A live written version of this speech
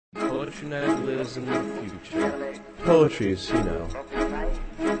Poetry Night lives in the future. Poetry's, poetry,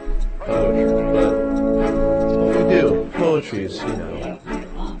 but it's what we do. Poetry's,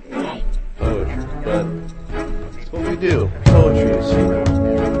 poetry, but it's what we do. Poetry's,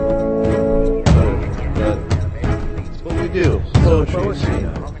 poetry, but it's what we do. Poetry's,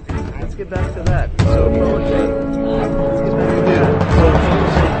 Let's get back to that. So poetry. Let's get back to that.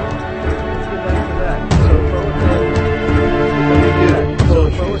 Poetry's. Let's get back to that. So poetry. What we do.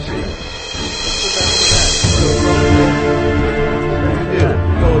 Poetry. Let's get back to that. So poetry. What we do.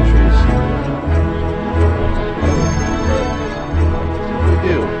 Poetry's. What we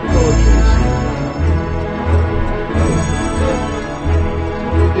do. Poetry's.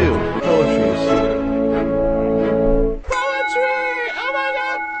 What we do. Poetry's.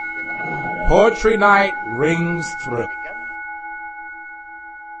 Poetry night rings through.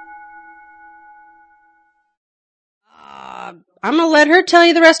 I'm going to let her tell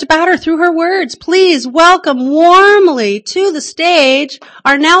you the rest about her through her words. Please welcome warmly to the stage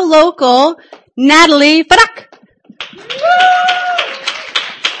our now local Natalie Fedak.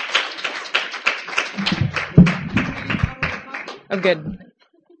 I'm good.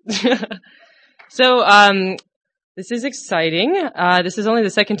 So, this is exciting. This is only the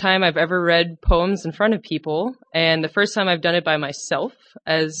second time I've ever read poems in front of people, and the first time I've done it by myself.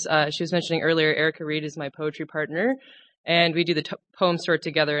 As she was mentioning earlier, Erica Reed is my poetry partner, and we do the poem sort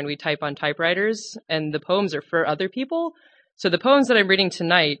together, and we type on typewriters, and the poems are for other people. So the poems that I'm reading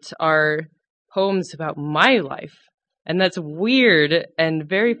tonight are poems about my life, and that's weird and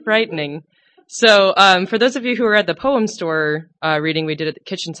very frightening. So for those of you who were at the poem store reading we did at the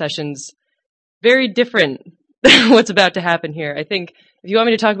kitchen sessions, very different what's about to happen here. I think if you want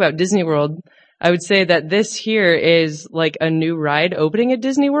me to talk about Disney World, I would say that this here is like a new ride opening at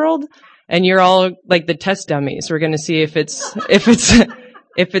Disney World, and you're all like the test dummies. We're going to see if it's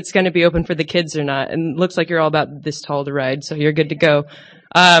going to be open for the kids or not. And it looks like you're all about this tall to ride, so you're good to go.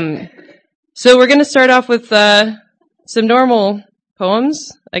 So we're going to start off with some normal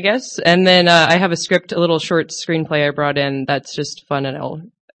poems, I guess, and then I have a script, a little short screenplay I brought in that's just fun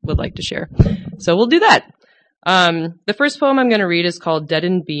and would like to share. So we'll do that. The first poem I'm going to read is called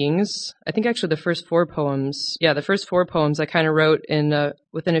Deadened Beings. I think actually the first four poems I kind of wrote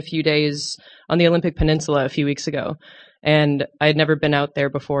within a few days on the Olympic Peninsula a few weeks ago. And I had never been out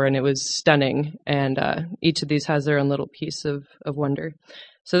there before, and it was stunning. And each of these has their own little piece of wonder.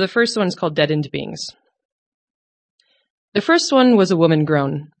 So the first one is called Deadened Beings. The first one was a woman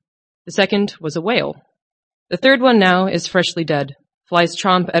grown. The second was a whale. The third one now is freshly dead, flies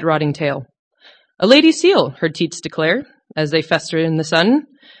chomp at rotting tail. A lady seal, her teats declare, as they fester in the sun.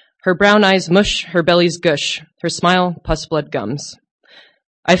 Her brown eyes mush, her bellies gush, her smile pus-blood gums.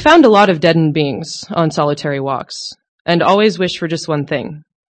 I found a lot of deadened beings on solitary walks, and always wish for just one thing,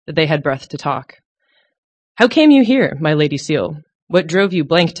 that they had breath to talk. How came you here, my lady seal? What drove you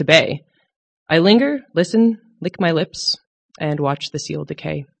blank to bay? I linger, listen, lick my lips, and watch the seal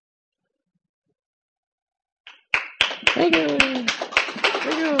decay. Thank you.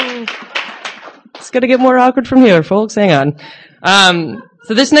 It's going to get more awkward from here, folks. Hang on.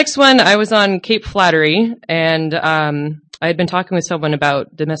 So this next one, I was on Cape Flattery, and I had been talking with someone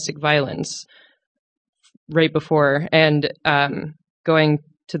about domestic violence right before, and going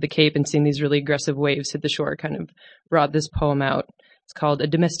to the Cape and seeing these really aggressive waves hit the shore kind of brought this poem out. It's called A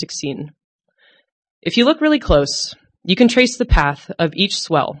Domestic Scene. If you look really close, you can trace the path of each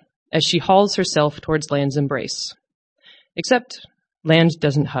swell as she hauls herself towards land's embrace. Except land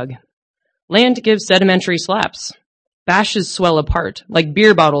doesn't hug. Land gives sedimentary slaps, bashes swell apart like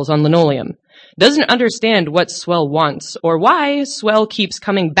beer bottles on linoleum, doesn't understand what swell wants or why swell keeps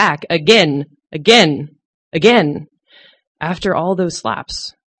coming back again. After all those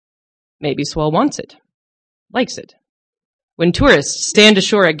slaps, maybe swell wants it, likes it. When tourists stand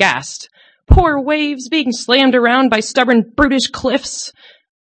ashore aghast, poor waves being slammed around by stubborn brutish cliffs,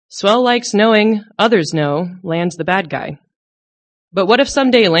 swell likes knowing others know land's the bad guy. But what if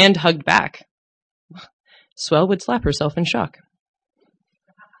someday land hugged back? Swell would slap herself in shock.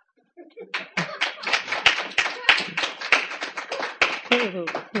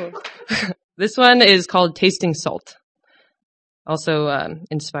 This one is called Tasting Salt, also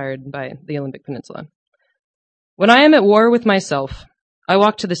inspired by the Olympic Peninsula. When I am at war with myself, I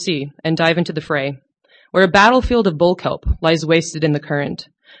walk to the sea and dive into the fray, where a battlefield of bull kelp lies wasted in the current,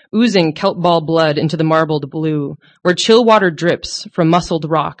 oozing kelp ball blood into the marbled blue, where chill water drips from muscled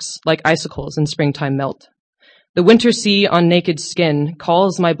rocks like icicles in springtime melt. The winter sea on naked skin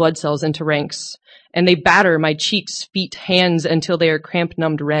calls my blood cells into ranks, and they batter my cheeks, feet, hands until they are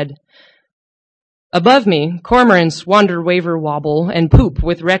cramp-numbed red. Above me, cormorants wander, waver, wobble, and poop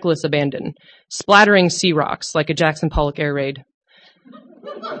with reckless abandon, splattering sea rocks like a Jackson Pollock air raid.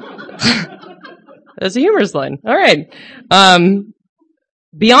 That's a humorous line. All right.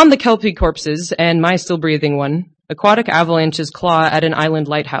 Beyond the kelpy corpses and my still breathing one, aquatic avalanches claw at an island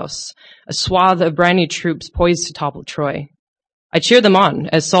lighthouse, a swath of briny troops poised to topple Troy. I cheer them on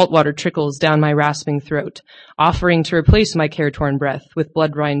as salt water trickles down my rasping throat, offering to replace my care-torn breath with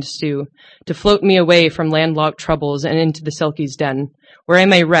blood-rind stew, to float me away from landlocked troubles and into the Selkie's den, where I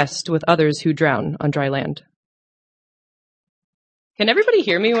may rest with others who drown on dry land. Can everybody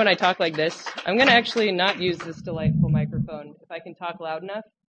hear me when I talk like this? I'm going to actually not use this delightful microphone. If I can talk loud enough.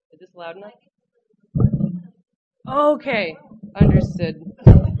 Is this loud enough? Okay. Understood.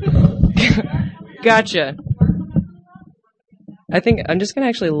 Gotcha. I think I'm just going to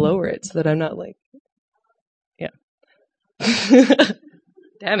actually lower it so that I'm not like, yeah.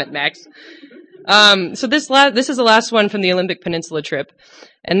 Damn it, Max. So this is the last one from the Olympic Peninsula trip.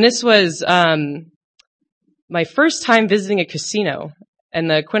 And this was, my first time visiting a casino and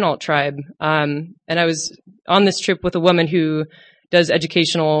the Quinault tribe. And I was on this trip with a woman who does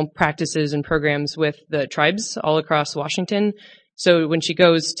educational practices and programs with the tribes all across Washington. So when she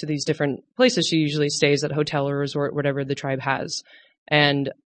goes to these different places, she usually stays at a hotel or resort, whatever the tribe has. And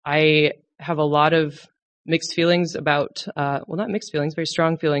I have a lot of mixed feelings about, well, not mixed feelings, very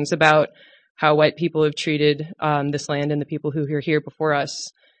strong feelings about how white people have treated this land and the people who are here before us.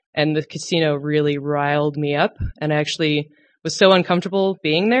 And the casino really riled me up. And I actually was so uncomfortable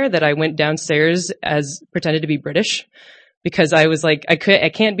being there that I went downstairs pretended to be British. Because I was like, I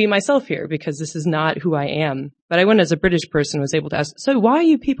can't be myself here because this is not who I am. But I went as a British person, was able to ask, so why are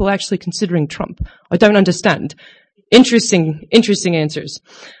you people actually considering Trump? I don't understand. Interesting answers.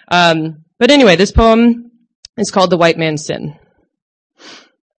 But anyway, this poem is called The White Man's Sin.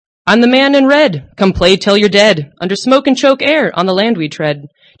 I'm the man in red. Come play till you're dead. Under smoke and choke air on the land we tread.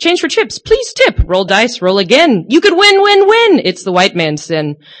 Change for chips, please tip. Roll dice, roll again. You could win, win, win. It's the white man's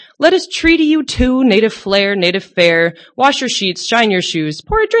sin. Let us treaty you too, native flair, native fair. Wash your sheets, shine your shoes,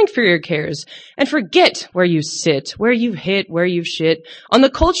 pour a drink for your cares. And forget where you sit, where you've hit, where you've shit. On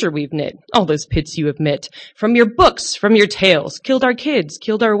the culture we've knit, all those pits you have met. From your books, from your tales. Killed our kids,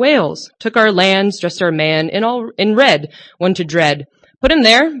 killed our whales. Took our lands, dressed our man in red, one to dread. Put him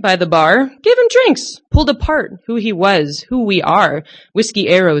there by the bar, gave him drinks, pulled apart who he was, who we are, whiskey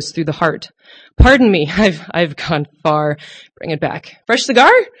arrows through the heart. Pardon me, I've gone far. Bring it back. Fresh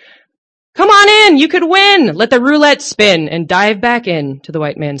cigar? Come on in, you could win. Let the roulette spin and dive back in to the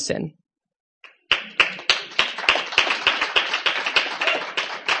white man's sin.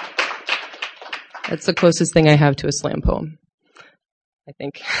 That's the closest thing I have to a slam poem, I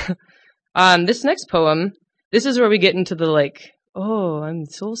think. This next poem, this is where we get into the I'm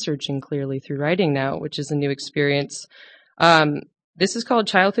soul searching clearly through writing now, which is a new experience. This is called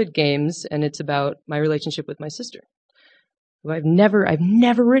Childhood Games, and it's about my relationship with my sister, who I've never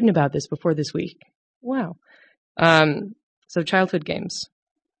written about this before this week. Wow. So Childhood Games.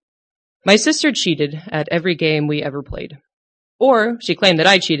 My sister cheated at every game we ever played. Or she claimed that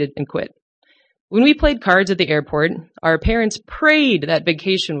I cheated and quit. When we played cards at the airport, our parents prayed that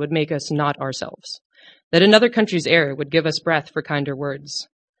vacation would make us not ourselves. That another country's air would give us breath for kinder words.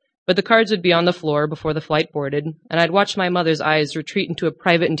 But the cards would be on the floor before the flight boarded, and I'd watch my mother's eyes retreat into a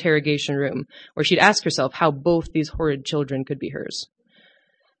private interrogation room, where she'd ask herself how both these horrid children could be hers.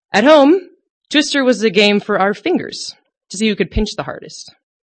 At home, Twister was the game for our fingers, to see who could pinch the hardest,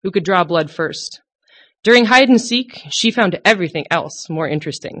 who could draw blood first. During hide and seek, she found everything else more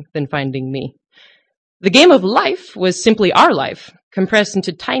interesting than finding me. The game of life was simply our life, compressed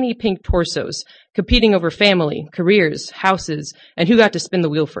into tiny pink torsos, competing over family, careers, houses, and who got to spin the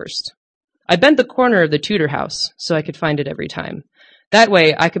wheel first. I bent the corner of the Tudor house so I could find it every time. That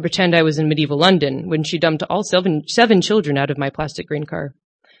way, I could pretend I was in medieval London when she dumped all seven children out of my plastic green car.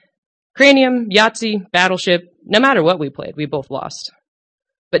 Cranium, Yahtzee, Battleship, no matter what we played, we both lost.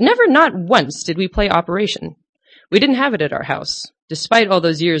 But never, not once, did we play Operation. We didn't have it at our house, despite all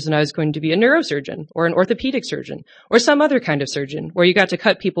those years when I was going to be a neurosurgeon or an orthopedic surgeon or some other kind of surgeon where you got to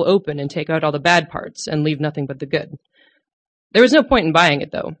cut people open and take out all the bad parts and leave nothing but the good. There was no point in buying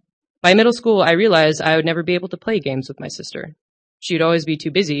it, though. By middle school, I realized I would never be able to play games with my sister. She'd always be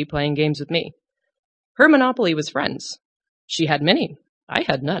too busy playing games with me. Her monopoly was friends. She had many. I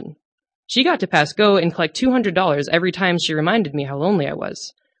had none. She got to pass go and collect $200 every time she reminded me how lonely I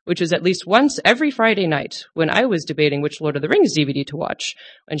was, which was at least once every Friday night when I was debating which Lord of the Rings DVD to watch,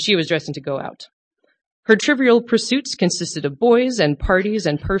 and she was dressing to go out. Her trivial pursuits consisted of boys and parties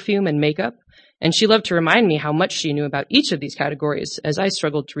and perfume and makeup, and she loved to remind me how much she knew about each of these categories as I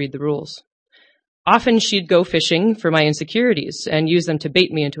struggled to read the rules. Often she'd go fishing for my insecurities and use them to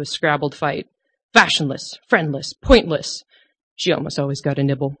bait me into a scrabbled fight. Fashionless, friendless, pointless. She almost always got a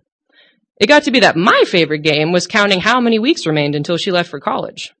nibble. It got to be that my favorite game was counting how many weeks remained until she left for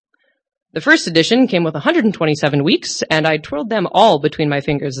college. The first edition came with 127 weeks, and I twirled them all between my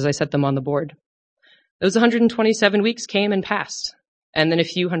fingers as I set them on the board. Those 127 weeks came and passed, and then a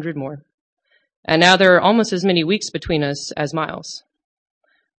few hundred more. And now there are almost as many weeks between us as miles.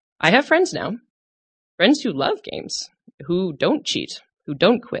 I have friends now. Friends who love games, who don't cheat, who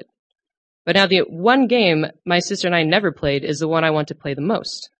don't quit. But now the one game my sister and I never played is the one I want to play the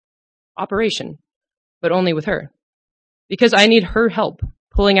most. Operation. But only with her. Because I need her help,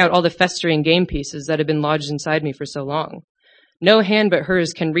 pulling out all the festering game pieces that have been lodged inside me for so long. No hand but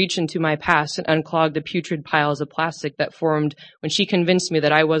hers can reach into my past and unclog the putrid piles of plastic that formed when she convinced me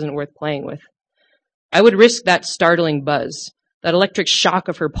that I wasn't worth playing with. I would risk that startling buzz, that electric shock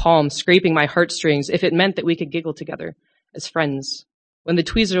of her palm scraping my heartstrings if it meant that we could giggle together as friends when the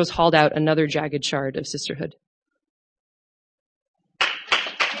tweezers hauled out another jagged shard of sisterhood.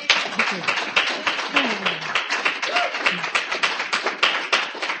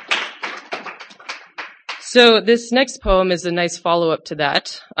 So this next poem is a nice follow-up to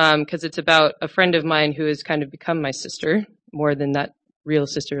that, because it's about a friend of mine who has kind of become my sister, more than that real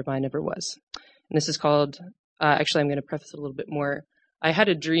sister of mine ever was. And this is called, actually I'm going to preface it a little bit more. I had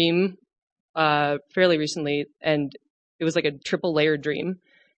a dream fairly recently, and it was like a triple layered dream.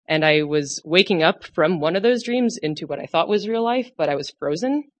 And I was waking up from one of those dreams into what I thought was real life, but I was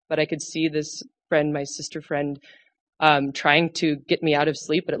frozen. But I could see this friend, my sister friend, trying to get me out of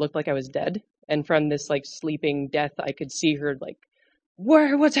sleep, but it looked like I was dead. And from this like sleeping death, I could see her like,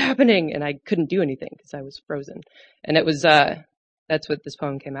 what's happening? And I couldn't do anything because I was frozen. And it was, that's what this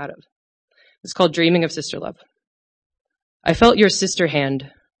poem came out of. It's called Dreaming of Sister Love. I felt your sister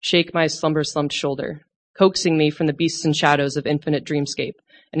hand shake my slumber-slumped shoulder, coaxing me from the beasts and shadows of infinite dreamscape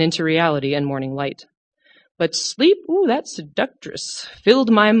and into reality and morning light. But sleep, that seductress,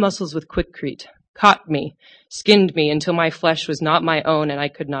 filled my muscles with quickcrete, caught me, skinned me until my flesh was not my own and I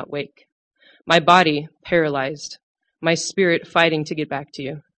could not wake. My body paralyzed, my spirit fighting to get back to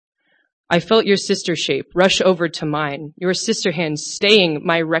you. I felt your sister shape rush over to mine, your sister hand staying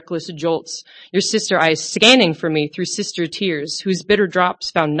my reckless jolts, your sister eyes scanning for me through sister tears, whose bitter drops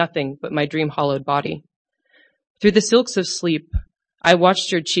found nothing but my dream-hollowed body. Through the silks of sleep, I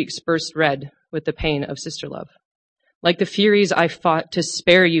watched your cheeks burst red with the pain of sister love. Like the furies I fought to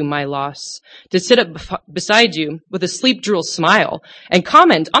spare you my loss, to sit up beside you with a sleep drool smile and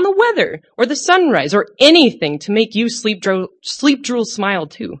comment on the weather or the sunrise or anything to make you sleep drool smile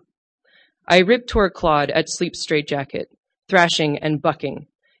too. I ripped tore clawed at sleep's straitjacket, thrashing and bucking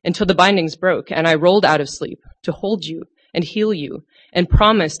until the bindings broke and I rolled out of sleep to hold you and heal you and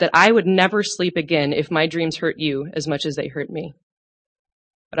promise that I would never sleep again if my dreams hurt you as much as they hurt me.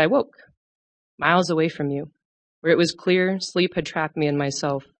 But I woke, miles away from you, where it was clear sleep had trapped me in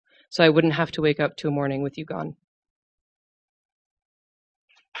myself, so I wouldn't have to wake up to a morning with you gone.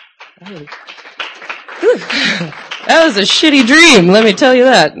 That was a shitty dream, let me tell you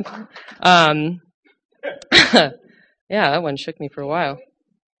that. Yeah, that one shook me for a while.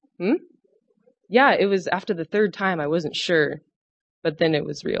 Yeah, it was after the third time I wasn't sure, but then it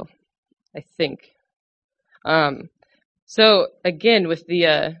was real, I think. So again, with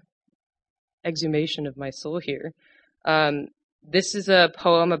the exhumation of my soul here. This is a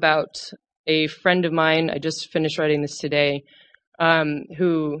poem about a friend of mine. I just finished writing this today,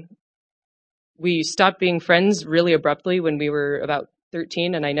 who we stopped being friends really abruptly when we were about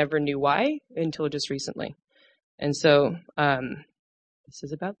 13, and I never knew why until just recently. And so this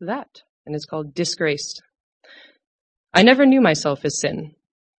is about that, and it's called Disgraced. I never knew myself as sin.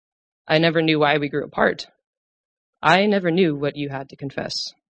 I never knew why we grew apart. I never knew what you had to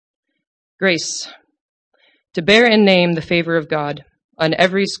confess. Grace, to bear in name the favor of God on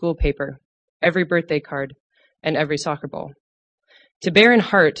every school paper, every birthday card, and every soccer ball. To bear in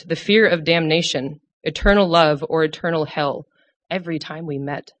heart the fear of damnation, eternal love, or eternal hell every time we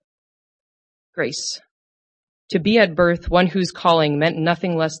met. Grace, to be at birth one whose calling meant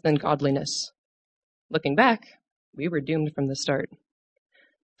nothing less than godliness. Looking back, we were doomed from the start.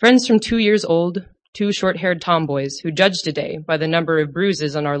 Friends from 2 years old, 2 short-haired tomboys who judged today by the number of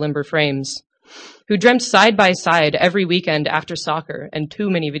bruises on our limber frames, who dreamt side by side every weekend after soccer and too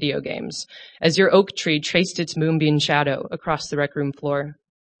many video games, as your oak tree traced its moonbeam shadow across the rec room floor.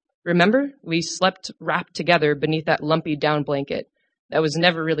 Remember, we slept wrapped together beneath that lumpy down blanket that was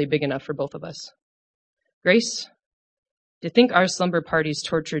never really big enough for both of us. Grace, to think our slumber parties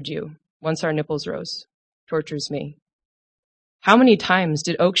tortured you once our nipples rose, tortures me. How many times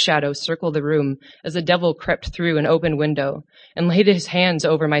did Oak Shadow circle the room as the devil crept through an open window and laid his hands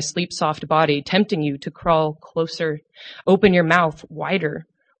over my sleep-soft body, tempting you to crawl closer, open your mouth wider,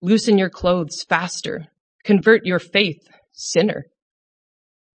 loosen your clothes faster, convert your faith, sinner?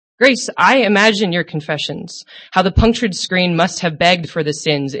 Grace, I imagine your confessions, how the punctured screen must have begged for the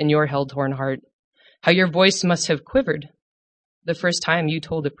sins in your hell-torn heart, how your voice must have quivered the first time you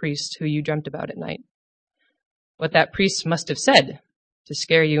told a priest who you dreamt about at night. What that priest must have said to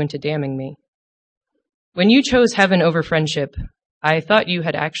scare you into damning me. When you chose heaven over friendship, I thought you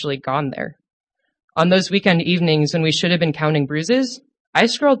had actually gone there. On those weekend evenings when we should have been counting bruises, I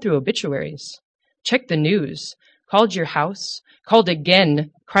scrolled through obituaries, checked the news, called your house, called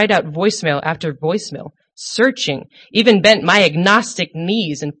again, cried out voicemail after voicemail, searching, even bent my agnostic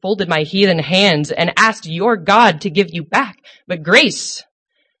knees and folded my heathen hands and asked your God to give you back. But grace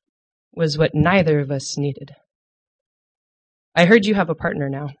was what neither of us needed. I heard you have a partner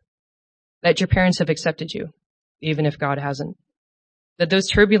now, that your parents have accepted you, even if God hasn't, that those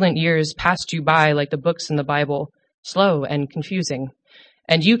turbulent years passed you by like the books in the Bible, slow and confusing,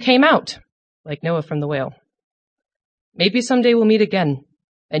 and you came out like Noah from the whale. Maybe someday we'll meet again,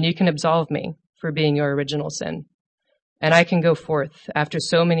 and you can absolve me for being your original sin, and I can go forth after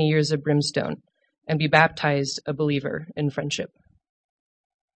so many years of brimstone and be baptized a believer in friendship.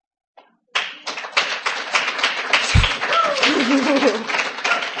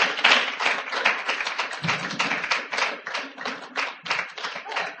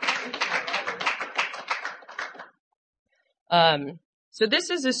 So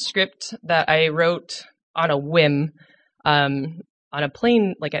this is a script that I wrote on a whim, on a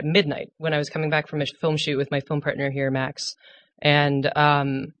plane, like at midnight when I was coming back from a film shoot with my film partner here, Max. And,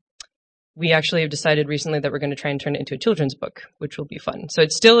 we actually have decided recently that we're going to try and turn it into a children's book, which will be fun. So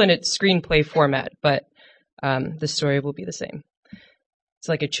it's still in its screenplay format, but, the story will be the same. It's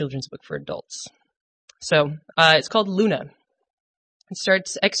like a children's book for adults. So, it's called Luna. It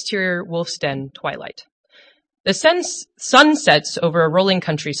starts exterior wolf's den, twilight. The sun sets over a rolling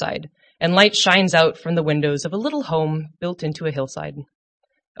countryside, and light shines out from the windows of a little home built into a hillside.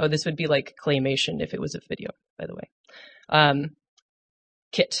 Oh, this would be like claymation if it was a video, by the way.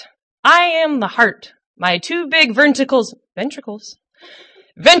 Kit. I am the heart. My two big ventricles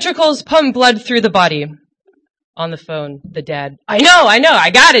pump blood through the body. On the phone, the dad. I know,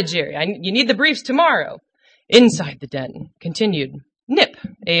 I got it, Jerry. You need the briefs tomorrow. Inside the den, continued. Nip,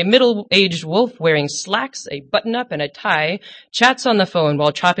 a middle-aged wolf wearing slacks, a button-up, and a tie, chats on the phone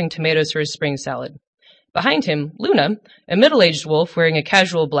while chopping tomatoes for his spring salad. Behind him, Luna, a middle-aged wolf wearing a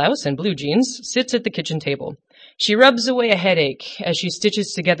casual blouse and blue jeans, sits at the kitchen table. She rubs away a headache as she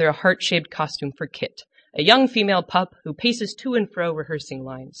stitches together a heart-shaped costume for Kit, a young female pup who paces to and fro rehearsing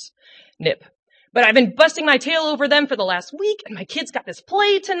lines. Nip. But I've been busting my tail over them for the last week, and my kid's got this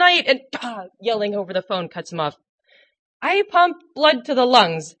play tonight, and yelling over the phone cuts him off. I pump blood to the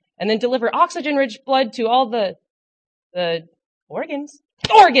lungs, and then deliver oxygen-rich blood to all the organs.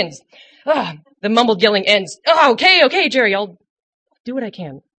 Organs! The mumbled yelling ends. Oh, okay, Jerry, I'll do what I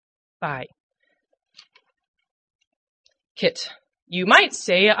can. Bye. Kit. You might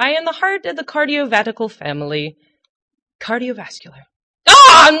say I am the heart of the cardiovascular family. Cardiovascular.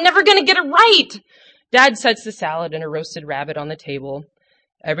 I'm never gonna get it right! Dad sets the salad and a roasted rabbit on the table.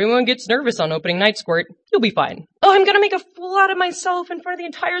 Everyone gets nervous on opening night, Squirt. You'll be fine. Oh, I'm gonna make a fool out of myself in front of the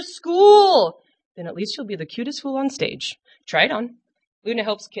entire school! Then at least you'll be the cutest fool on stage. Try it on. Luna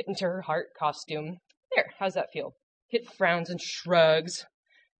helps Kit into her heart costume. There, how's that feel? Kit frowns and shrugs.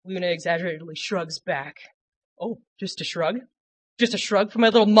 Luna exaggeratedly shrugs back. Oh, just a shrug? Just a shrug for my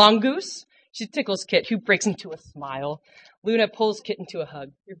little mongoose? She tickles Kit, who breaks into a smile. Luna pulls Kit into a hug.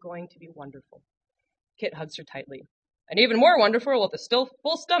 You're going to be wonderful. Kit hugs her tightly. And even more wonderful with a still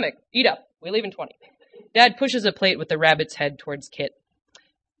full stomach. Eat up. We leave in 20. Dad pushes a plate with the rabbit's head towards Kit.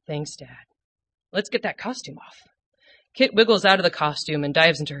 Thanks, Dad. Let's get that costume off. Kit wiggles out of the costume and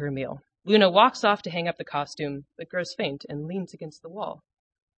dives into her meal. Luna walks off to hang up the costume, but grows faint and leans against the wall.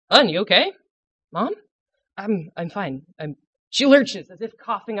 Hun, you okay? Mom? I'm fine. She lurches as if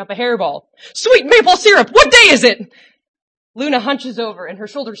coughing up a hairball. Sweet maple syrup! What day is it? Luna hunches over and her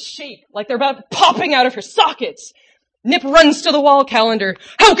shoulders shake like they're about popping out of her sockets. Nip runs to the wall calendar.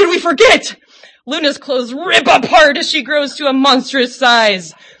 How could we forget? Luna's clothes rip apart as she grows to a monstrous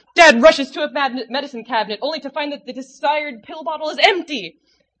size. Dad rushes to a medicine cabinet only to find that the desired pill bottle is empty.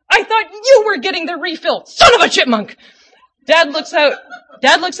 I thought you were getting the refill, son of a chipmunk! Dad looks out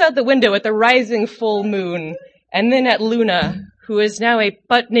the window at the rising full moon and then at Luna, who is now a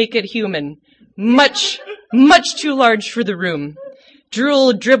butt-naked human, much too large for the room.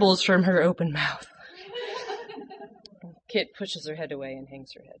 Drool dribbles from her open mouth. Kit pushes her head away and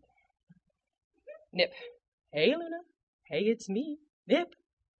hangs her head. Nip. Hey, Luna. Hey, it's me. Nip.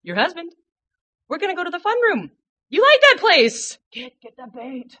 Your husband. We're gonna go to the fun room. You like that place? Kit, get the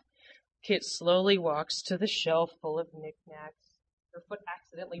bait. Kit slowly walks to the shelf full of knickknacks. Her foot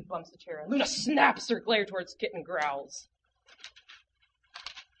accidentally bumps a chair, and Luna snaps her glare towards Kit and growls.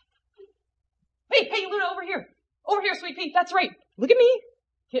 Hey, Luna, over here. Over here, sweet pea. That's right. Look at me.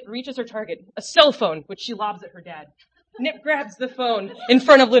 Kit reaches her target, a cell phone, which she lobs at her dad. Nip grabs the phone in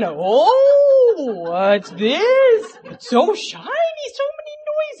front of Luna. Oh, what's this? It's so shiny, so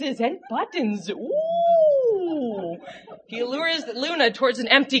many noises and buttons. Ooh. He lures Luna towards an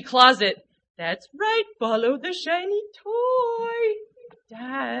empty closet. That's right, follow the shiny toy.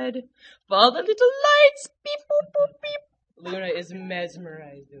 Dad, follow the little lights. Beep, boop, boop, beep. Luna is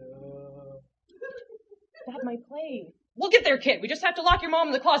mesmerized. Oh. Dad, my play. We'll get there, kid. We just have to lock your mom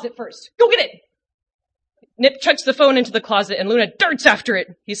in the closet first. Go get it. Nip chucks the phone into the closet and Luna darts after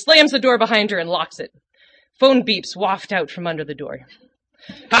it. He slams the door behind her and locks it. Phone beeps waft out from under the door.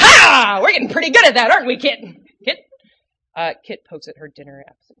 Ha-ha! We're getting pretty good at that, aren't we, Kit? Kit pokes at her dinner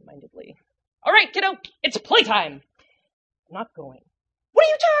absent-mindedly. All right, kiddo, it's playtime. I'm not going. What are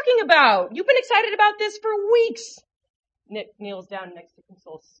you talking about? You've been excited about this for weeks. Nip kneels down next to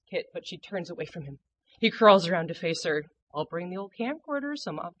console Kit, but she turns away from him. He crawls around to face her. I'll bring the old camcorder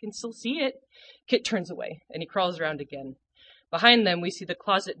so Mom can still see it. Kit turns away, and he crawls around again. Behind them, we see the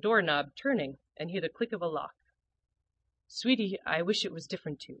closet doorknob turning and hear the click of a lock. Sweetie, I wish it was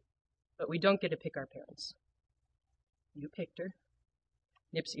different too, but we don't get to pick our parents. You picked her.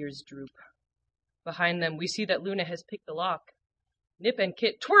 Nip's ears droop. Behind them, we see that Luna has picked the lock. Nip and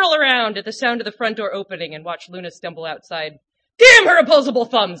Kit twirl around at the sound of the front door opening and watch Luna stumble outside. Damn her opposable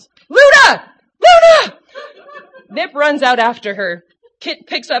thumbs! Luna! Luna! Nip runs out after her. Kit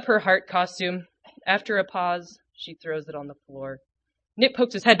picks up her heart costume. After a pause, she throws it on the floor. Nip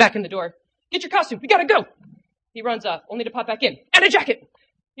pokes his head back in the door. Get your costume, we gotta go! He runs off, only to pop back in. And a jacket!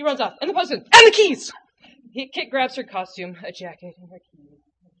 He runs off, and the postman, and the keys! Kit grabs her costume, a jacket, and her keys.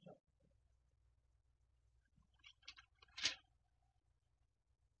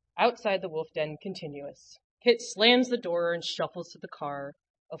 Outside the wolf den, continuous. Kit slams the door and shuffles to the car.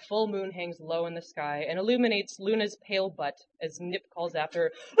 A full moon hangs low in the sky and illuminates Luna's pale butt as Nip calls after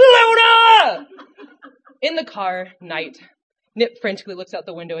her, Luna! In the car, night. Nip frantically looks out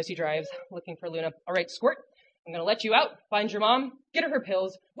the window as he drives, looking for Luna. All right, Squirt, I'm going to let you out, find your mom, get her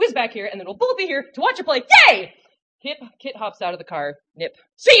pills, whiz back here, and then we'll both be here to watch her play. Yay! Kit hops out of the car. Nip,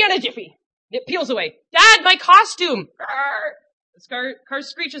 see you in a jiffy. Nip peels away. Dad, my costume! The car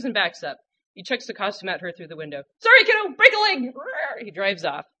screeches and backs up. He chucks the costume at her through the window. Sorry, kiddo, break a leg! He drives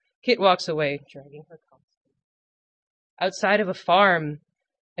off. Kit walks away, dragging her costume. Outside of a farm,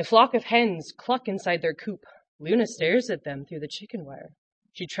 a flock of hens cluck inside their coop. Luna stares at them through the chicken wire.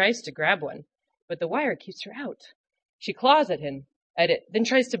 She tries to grab one, but the wire keeps her out. She claws at it, then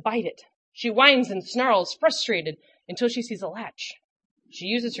tries to bite it. She whines and snarls, frustrated, until she sees a latch. She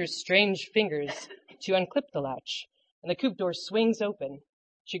uses her strange fingers to unclip the latch, and the coop door swings open.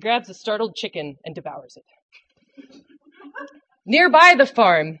 She grabs a startled chicken and devours it. Nearby the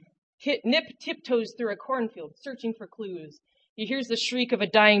farm, Nip tiptoes through a cornfield, searching for clues. He hears the shriek of a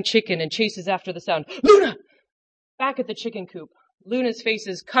dying chicken and chases after the sound. Luna! Back at the chicken coop, Luna's face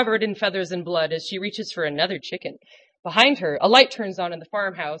is covered in feathers and blood as she reaches for another chicken. Behind her, a light turns on in the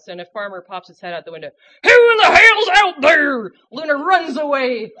farmhouse, and a farmer pops his head out the window. Who in the hell's out there? Luna runs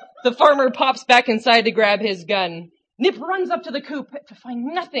away. The farmer pops back inside to grab his gun. Nip runs up to the coop to find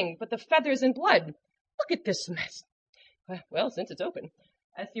nothing but the feathers and blood. Look at this mess. Well, since it's open.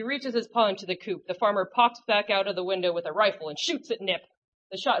 As he reaches his paw into the coop, the farmer pops back out of the window with a rifle and shoots at Nip.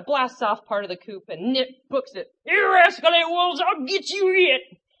 The shot blasts off part of the coop, and Nip books it. You rascally wolves, I'll get you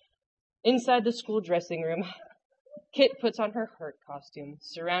yet! Inside the school dressing room, Kit puts on her heart costume,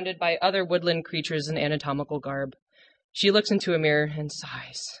 surrounded by other woodland creatures in anatomical garb. She looks into a mirror and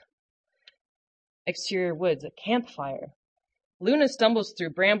sighs. Exterior woods, a campfire. Luna stumbles through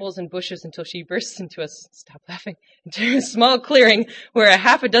brambles and bushes until she bursts into into a small clearing where a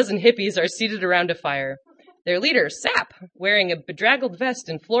half a dozen hippies are seated around a fire. Their leader, Sap, wearing a bedraggled vest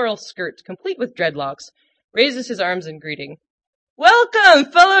and floral skirt, complete with dreadlocks, raises his arms in greeting.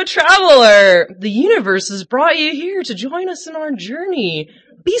 Welcome, fellow traveler! The universe has brought you here to join us in our journey.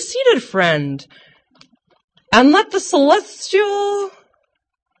 Be seated, friend. And let the celestial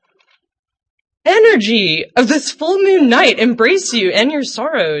energy of this full moon night embrace you and your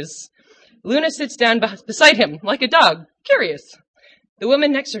sorrows. Luna sits down beside him like a dog, curious. The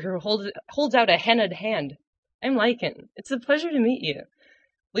woman next to her holds out a hennaed hand. I'm Lycan. It's a pleasure to meet you.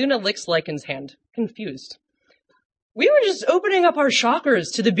 Luna licks Lycan's hand, confused. We were just opening up our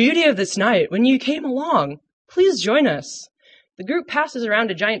chakras to the beauty of this night when you came along. Please join us. The group passes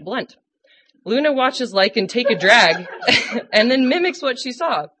around a giant blunt. Luna watches Lycan take a drag and then mimics what she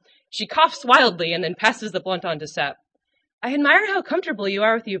saw. She coughs wildly and then passes the blunt on to Sap. I admire how comfortable you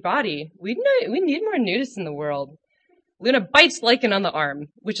are with your body. We need more nudists in the world. Luna bites Lycan on the arm,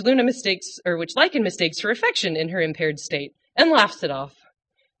 which Lycan mistakes for affection in her impaired state, and laughs it off.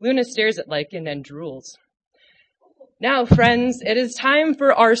 Luna stares at Lycan and drools. Now, friends, it is time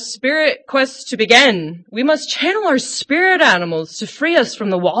for our spirit quest to begin. We must channel our spirit animals to free us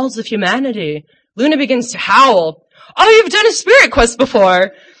from the walls of humanity. Luna begins to howl. Oh, you've done a spirit quest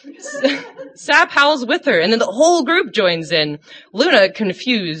before! Sap howls with her, and then the whole group joins in. Luna,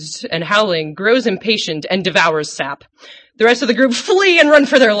 confused and howling, grows impatient and devours Sap. The rest of the group flee and run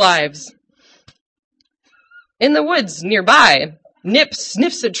for their lives. In the woods nearby, Nip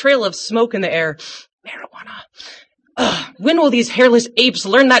sniffs a trail of smoke in the air. Marijuana. When will these hairless apes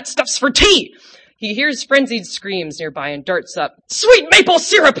learn that stuff's for tea? He hears frenzied screams nearby and darts up. Sweet maple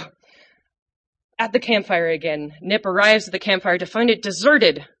syrup! At the campfire again, Nip arrives at the campfire to find it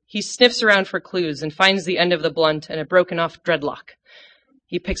deserted. He sniffs around for clues and finds the end of the blunt and a broken-off dreadlock.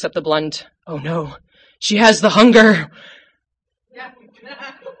 He picks up the blunt. Oh no, she has the hunger!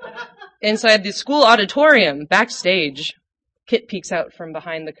 Inside the school auditorium, backstage, Kit peeks out from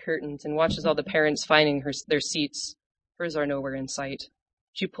behind the curtains and watches all the parents finding their seats. Hers are nowhere in sight.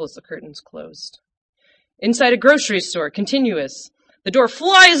 She pulls the curtains closed. Inside a grocery store, continuous. The door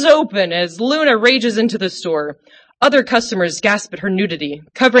flies open as Luna rages into the store. Other customers gasp at her nudity,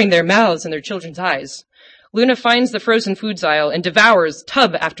 covering their mouths and their children's eyes. Luna finds the frozen foods aisle and devours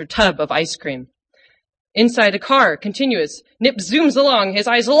tub after tub of ice cream. Inside a car, continuous. Nip zooms along, his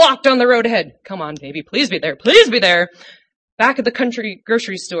eyes locked on the road ahead. Come on, baby, please be there, please be there. Back at the country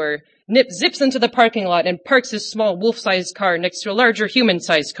grocery store, Nip zips into the parking lot and parks his small wolf-sized car next to a larger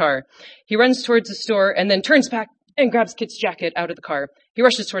human-sized car. He runs towards the store and then turns back and grabs Kit's jacket out of the car. He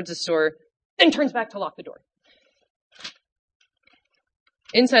rushes towards the store, then turns back to lock the door.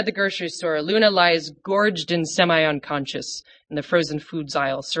 Inside the grocery store, Luna lies gorged and semi-unconscious in the frozen foods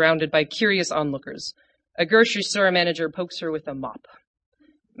aisle, surrounded by curious onlookers. A grocery store manager pokes her with a mop.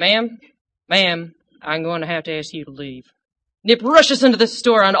 Ma'am, I'm going to have to ask you to leave. Nip rushes into the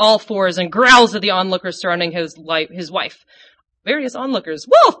store on all fours and growls at the onlookers surrounding his wife. Various onlookers.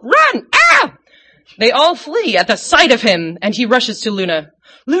 Wolf, run! Ah! They all flee at the sight of him, and he rushes to Luna.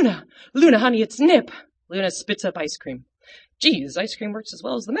 Luna, honey, it's Nip. Luna spits up ice cream. Geez, ice cream works as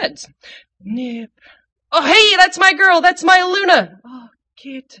well as the meds. Nip. Oh, hey, that's my girl. That's my Luna. Oh,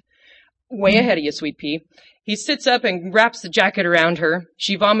 Kit. Way ahead of you, sweet pea. He sits up and wraps the jacket around her.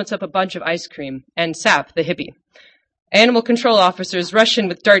 She vomits up a bunch of ice cream. And Sap, the hippie. Animal control officers rush in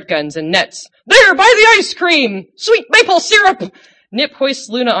with dart guns and nets. There, buy the ice cream! Sweet maple syrup! Nip hoists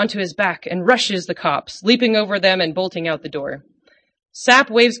Luna onto his back and rushes the cops, leaping over them and bolting out the door. Sap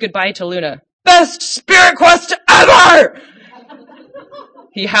waves goodbye to Luna. Best spirit quest ever!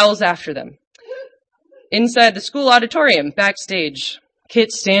 He howls after them. Inside the school auditorium, backstage,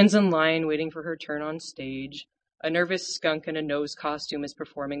 Kit stands in line waiting for her turn on stage. A nervous skunk in a nose costume is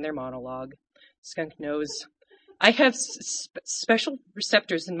performing their monologue. Skunk knows. I have special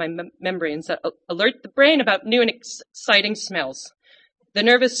receptors in my membranes that alert the brain about new and exciting smells. The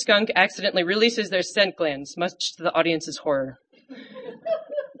nervous skunk accidentally releases their scent glands, much to the audience's horror.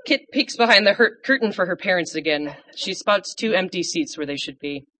 Kit peeks behind the curtain for her parents again. She spots 2 empty seats where they should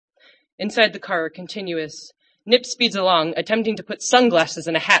be. Inside the car, continuous. Nip speeds along, attempting to put sunglasses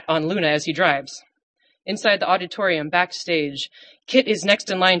and a hat on Luna as he drives. Inside the auditorium, backstage, Kit is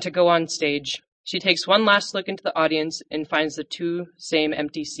next in line to go on stage. She takes one last look into the audience and finds the 2 same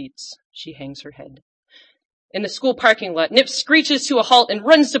empty seats. She hangs her head. In the school parking lot, Nip screeches to a halt and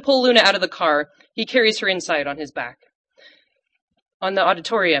runs to pull Luna out of the car. He carries her inside on his back. On the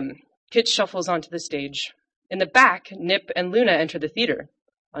auditorium, Kit shuffles onto the stage. In the back, Nip and Luna enter the theater.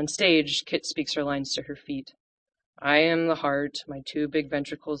 On stage, Kit speaks her lines to her feet. I am the heart. My 2 big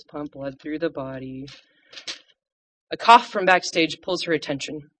ventricles pump blood through the body. A cough from backstage pulls her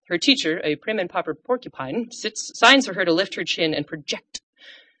attention. Her teacher, a prim and proper porcupine, signs for her to lift her chin and project.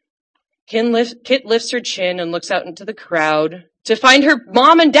 Kit lifts her chin and looks out into the crowd to find her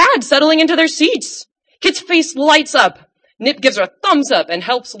mom and dad settling into their seats. Kit's face lights up. Nip gives her a thumbs up and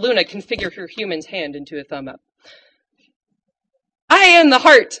helps Luna configure her human's hand into a thumb up. I am the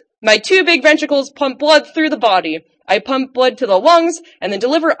heart. My 2 big ventricles pump blood through the body. I pump blood to the lungs and then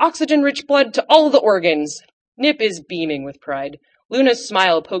deliver oxygen-rich blood to all the organs. Nip is beaming with pride. Luna's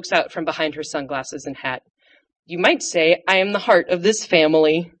smile pokes out from behind her sunglasses and hat. You might say I am the heart of this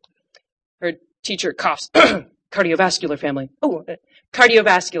family. Her teacher coughs. Cardiovascular family.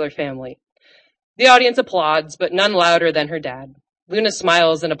 Cardiovascular family. The audience applauds, but none louder than her dad. Luna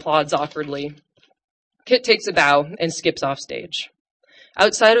smiles and applauds awkwardly. Kit takes a bow and skips off stage.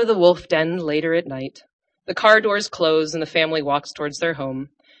 Outside of the wolf den later at night, the car doors close and the family walks towards their home.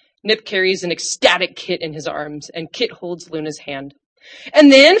 Nip carries an ecstatic Kit in his arms, and Kit holds Luna's hand.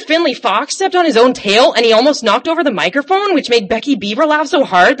 And then Finley Fox stepped on his own tail, and he almost knocked over the microphone, which made Becky Beaver laugh so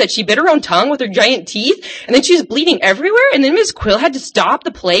hard that she bit her own tongue with her giant teeth, and then she was bleeding everywhere, and then Miss Quill had to stop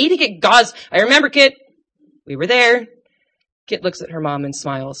the play to get gauze. I remember, Kit. We were there. Kit looks at her mom and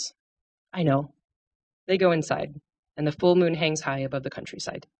smiles. I know. They go inside, and the full moon hangs high above the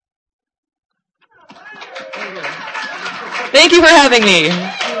countryside. Thank you for having me.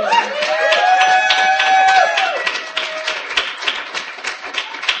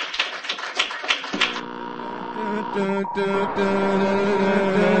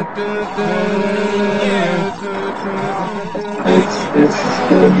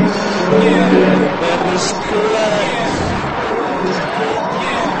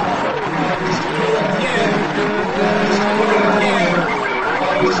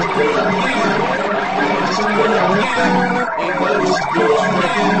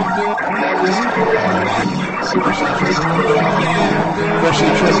 Super